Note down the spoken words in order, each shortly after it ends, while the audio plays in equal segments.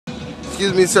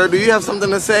Excuse me, sir, do you have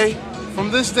something to say? From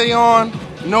this day on,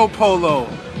 no polo.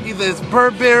 Either it's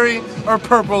Burberry or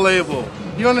Purple Label.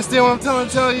 You understand what I'm trying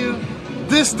to tell you?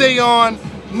 This day on,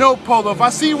 no polo. If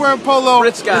I see you wearing polo,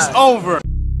 Rich guy. it's over.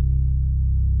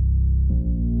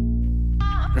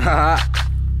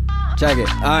 Check it.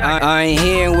 I ain't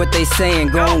hearing what they saying.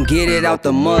 Gon' get it out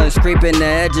the mud. Scraping the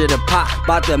edge of the pot.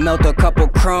 Bout to melt a couple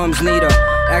crumbs. Need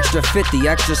a extra 50,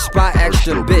 extra spot,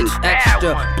 extra bitch,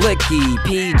 extra blicky,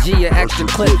 PG, or extra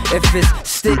clip. If it's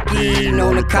sticky,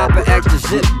 known to cop an extra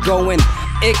zip. Going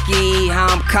icky, how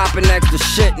I'm copping extra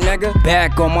shit, nigga.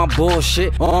 Back on my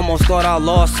bullshit, almost thought I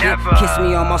lost it. Kiss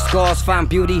me on my scars, find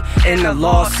beauty in the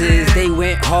losses. They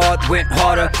went hard, went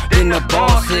harder than the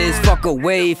bosses. Fuck a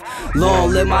wave,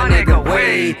 long live my nigga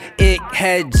Wade. It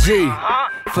had G,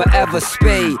 forever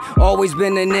spade. Always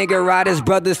been a nigga, ride his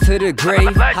brothers to the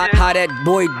grave. How that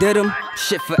boy did him,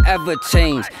 shit forever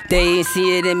changed. They ain't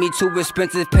see it in me, too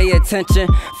expensive, pay attention.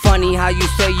 Funny how you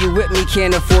say you with me,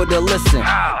 can't afford to listen.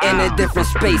 In a different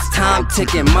space, time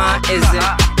ticking, mine isn't.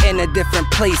 In a different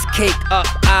place, cake up,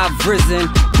 I've risen.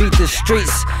 Beat the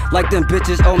streets like them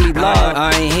bitches owe me love.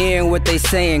 I ain't hearing what they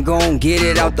saying, gon' get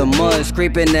it out the mud.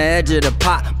 Scraping the edge of the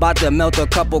pot, bout to melt a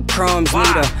couple crumbs.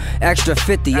 Need a extra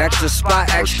 50, extra spot,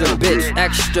 extra bitch,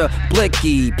 extra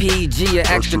blicky, PG, or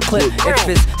extra clip. If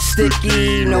it's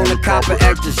sticky, known to cop an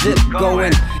extra zip.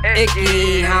 Going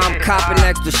icky, how I'm copping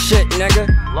extra shit, nigga.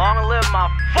 Long live my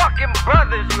fucking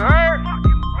brothers, you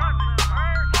heard?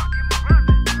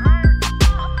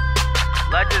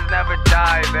 Legends never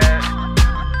die, man.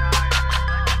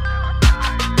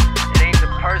 It ain't the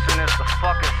person, it's the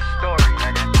fucking story.